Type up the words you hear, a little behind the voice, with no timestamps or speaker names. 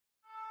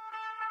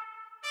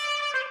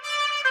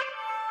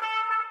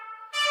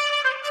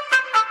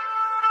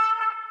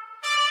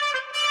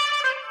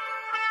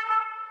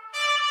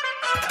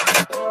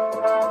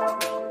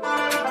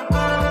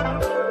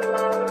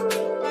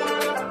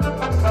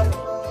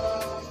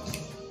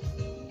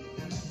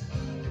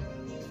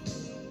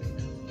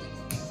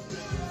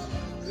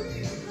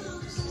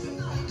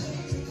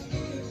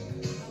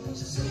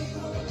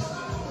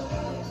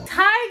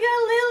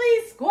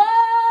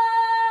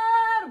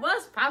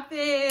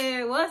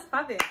What's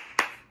poppin'?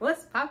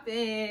 What's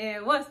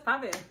poppin'? What's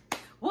poppin'?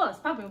 What's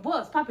poppin'?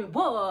 What's poppin'?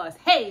 What's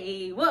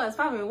hey? What's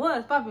poppin'?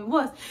 What's poppin'?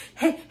 What's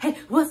hey? Hey?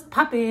 What's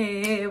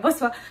poppin'? What's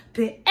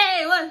poppin'?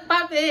 Hey? What's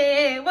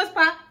poppin'? What's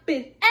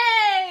poppin'?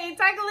 Hey?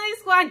 TIGERLILEEE'S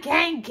squad,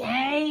 gang,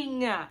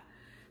 gang.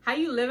 How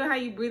you living? How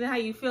you breathing? How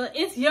you feeling?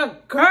 It's your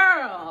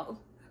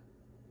girl.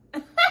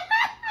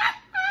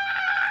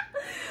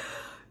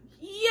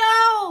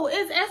 Yo,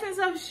 it's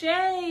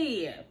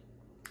EssenceofShay.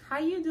 How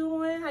you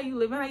doing? How you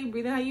living? How you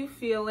breathing? How you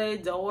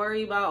feeling? Don't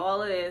worry about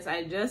all of this.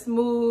 I just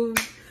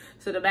moved,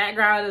 so the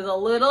background is a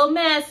little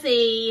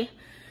messy.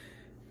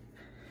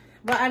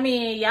 But I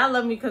mean, y'all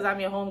love me because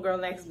I'm your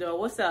homegirl next door.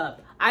 What's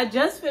up? I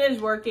just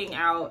finished working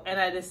out and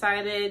I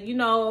decided, you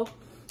know,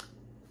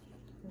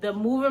 the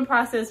moving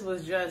process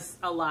was just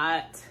a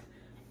lot.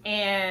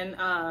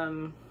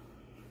 And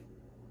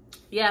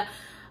yeah,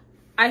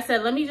 I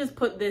said, let me just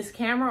put this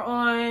camera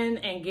on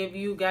and give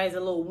you guys a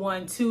little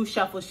 1-2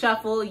 shuffle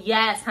shuffle.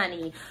 Yes,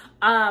 honey.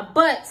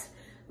 But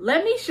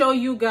let me show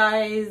you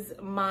guys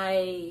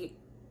my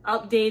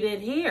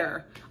updated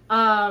hair.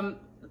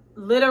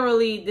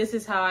 Literally, this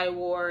is how I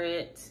wore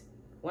it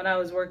when I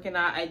was working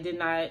out. I did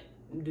not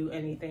do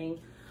anything.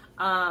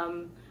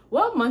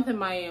 What month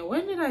am I in?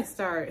 When did I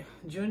start?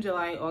 June,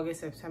 July, August,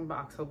 September,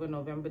 October,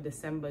 November,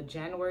 December,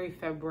 January,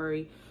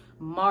 February,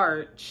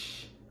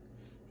 March,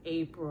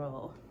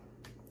 April.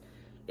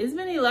 It's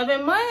been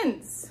 11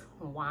 months.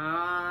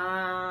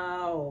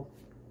 Wow.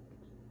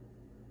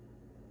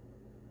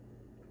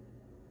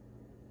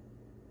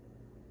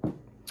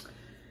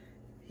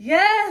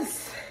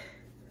 Yes.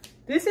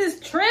 This is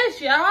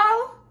Trish,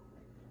 y'all.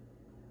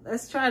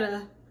 Let's try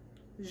to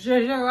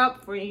zhuzh her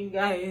up for you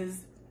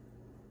guys.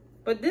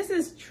 But this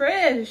is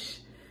Trish.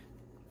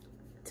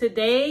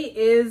 Today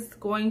is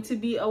going to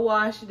be a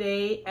wash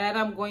day and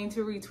I'm going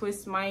to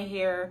retwist my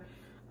hair.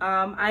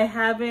 I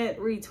haven't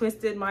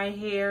retwisted my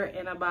hair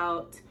in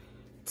about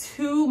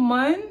 2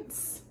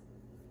 months.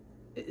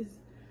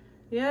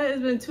 Yeah,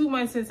 it's been 2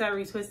 months since I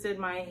retwisted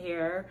my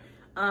hair.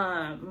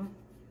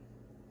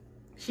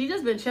 She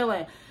just been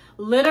chilling.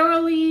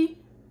 Literally,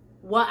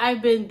 what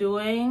I've been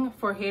doing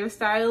for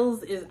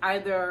hairstyles is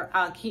either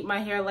I'll keep my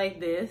hair like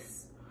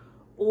this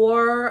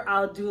or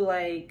I'll do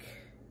like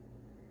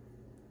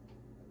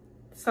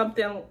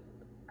something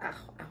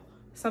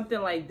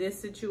like this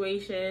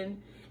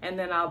situation. And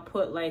then I'll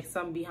put like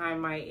some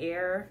behind my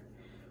ear,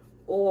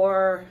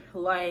 or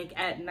like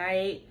at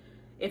night,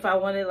 if I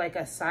wanted like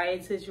a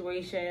side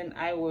situation,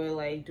 I would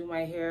like do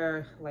my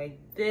hair like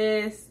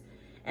this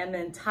and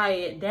then tie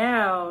it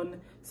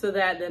down so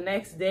that the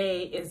next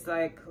day it's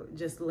like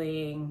just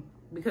laying,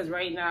 because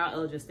right now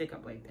it'll just stick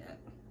up like that.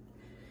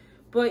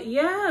 But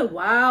yeah,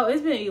 wow,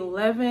 it's been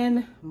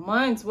 11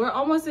 months. We're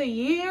almost a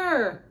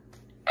year.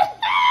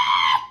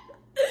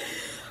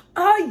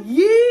 A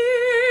year.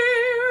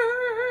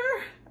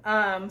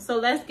 So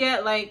let's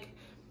get like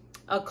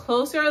a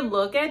closer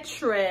look at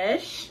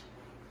Trish.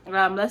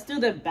 Let's do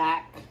the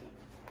back.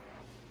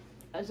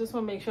 I just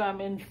want to make sure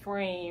I'm in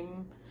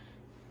frame.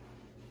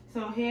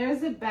 So here's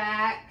the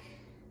back.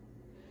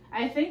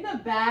 I think the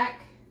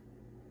back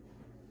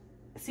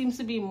seems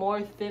to be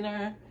more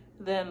thinner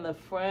than the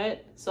front,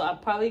 so I'm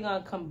probably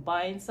gonna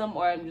combine some,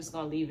 or I'm just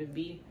gonna leave it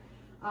be.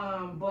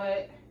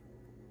 But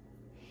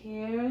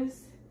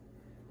here's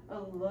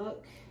a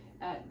look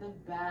at the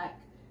back.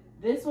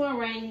 This one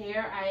right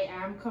here, I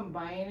am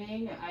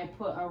combining. I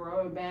put a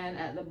rubber band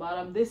at the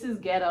bottom. This is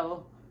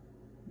ghetto.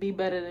 Be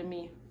better than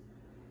me.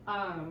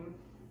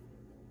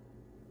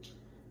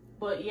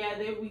 But yeah,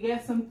 we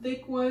got some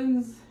thick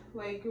ones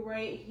like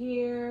right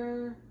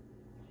here.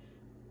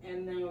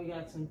 And then we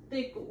got some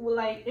thick,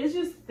 like it's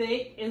just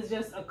thick. It's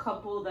just a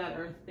couple that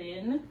are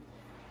thin.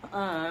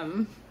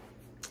 And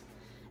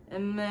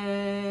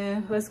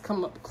then let's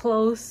come up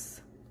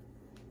close.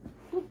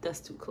 Oop,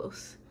 that's too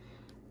close.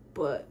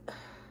 But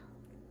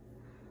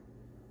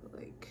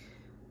like,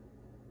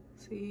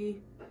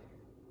 see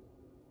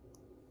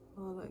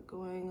all that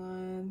going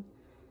on.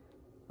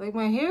 Like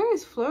my hair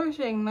is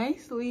flourishing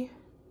nicely.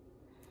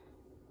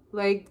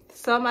 Like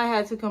some I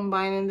had to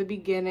combine in the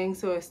beginning,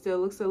 so it still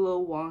looks a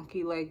little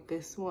wonky like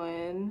this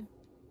one.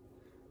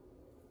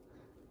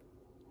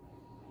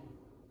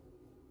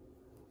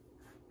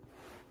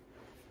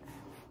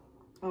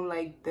 And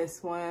like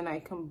this one I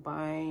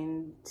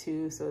combined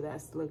too, so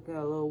that's looking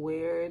a little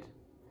weird.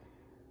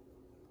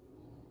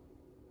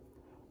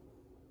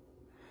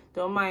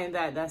 Don't mind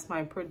that, that's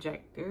my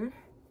projector.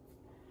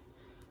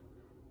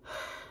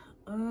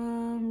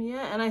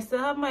 Yeah, and I still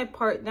have my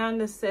part down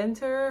the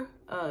center.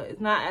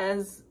 It's not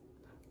as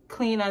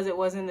clean as it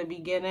was in the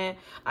beginning.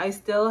 I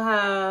still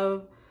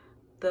have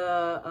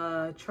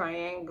the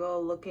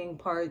triangle looking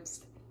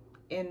parts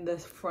in the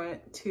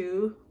front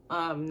too.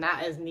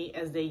 not as neat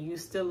as they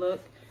used to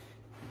look.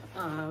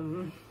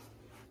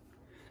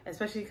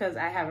 Especially because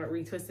I haven't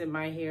retwisted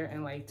my hair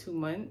in like 2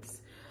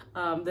 months.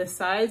 The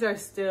sides are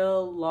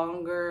still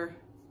longer,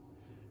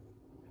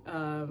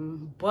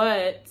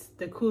 but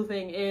the cool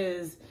thing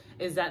is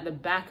that the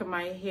back of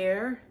my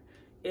hair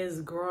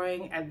is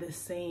growing at the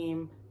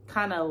same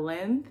kind of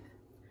length.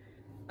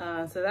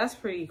 So that's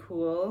pretty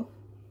cool.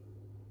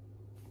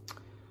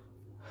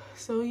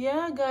 So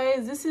yeah,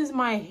 guys, this is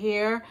my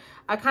hair.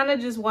 I kind of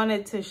just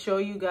wanted to show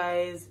you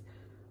guys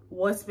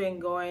what's been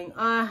going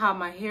on, how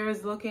my hair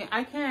is looking.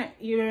 I can't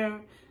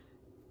even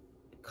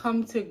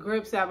come to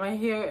grips that my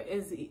hair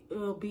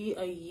will be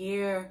a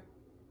year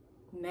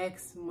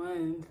next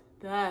month.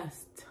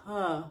 That's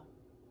tough.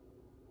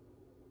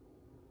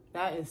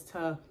 That is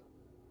tough.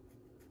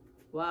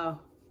 Wow.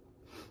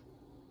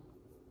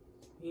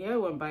 The year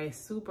went by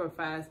super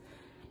fast.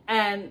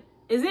 And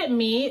is it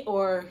me,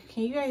 or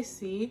can you guys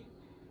see?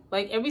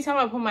 Like every time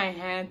I put my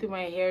hand through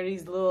my hair,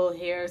 these little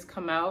hairs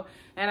come out.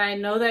 And I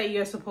know that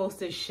you're supposed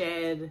to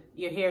shed,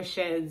 your hair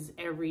sheds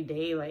every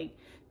day, like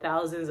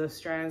thousands of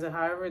strands or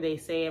however they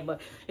say it.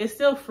 But it's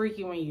still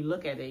freaky when you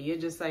look at it. You're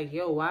just like,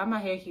 yo, why my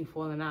hair keep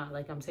falling out?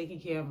 Like, I'm taking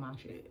care of my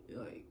shit.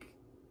 Like,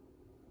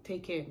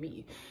 take care of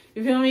me.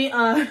 You feel me?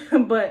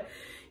 But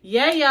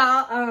yeah,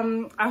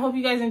 y'all, I hope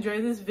you guys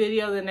enjoyed this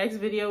video. The next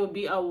video will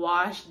be a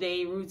wash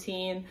day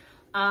routine.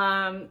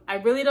 I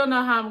really don't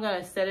know how I'm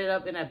gonna set it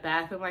up in a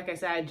bathroom. Like I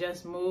said, I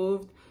just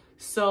moved,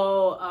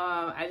 so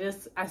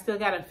I still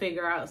gotta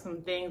figure out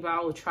some things, but I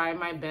will try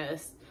my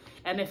best.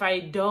 And if I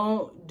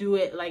don't do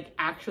it like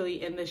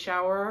actually in the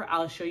shower,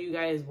 I'll show you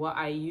guys what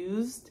I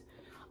used,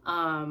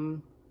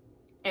 and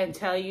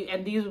tell you,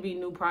 and these will be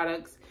new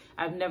products.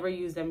 I've never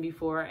used them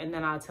before, and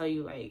then I'll tell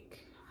you like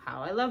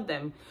how I love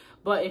them.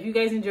 But if you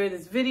guys enjoyed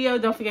this video,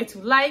 don't forget to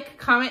like,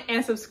 comment,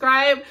 and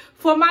subscribe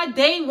for my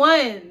day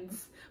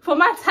ones. For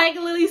my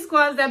Tiger Lily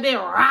squads that been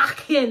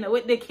rocking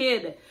with the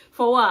kid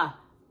for what?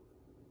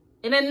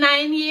 In the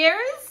 9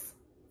 years?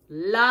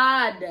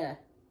 Lord,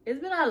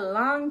 it's been a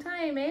long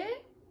time, eh?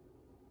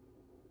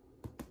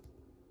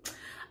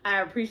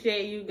 I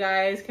appreciate you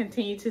guys.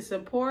 Continue to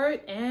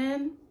support,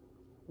 and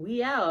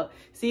we out.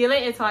 See you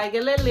later,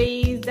 Tiger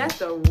Lilies. That's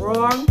the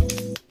wrong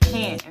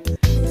hand.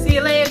 See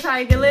you later,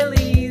 Tiger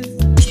Lilies.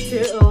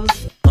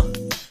 Toodles.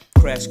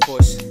 Crash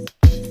course.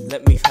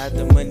 Let me hide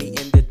the money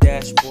in the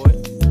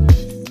dashboard.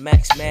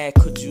 Max mad,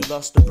 could you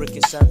lost the brick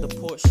inside the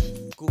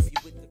Porsche? Goofy with the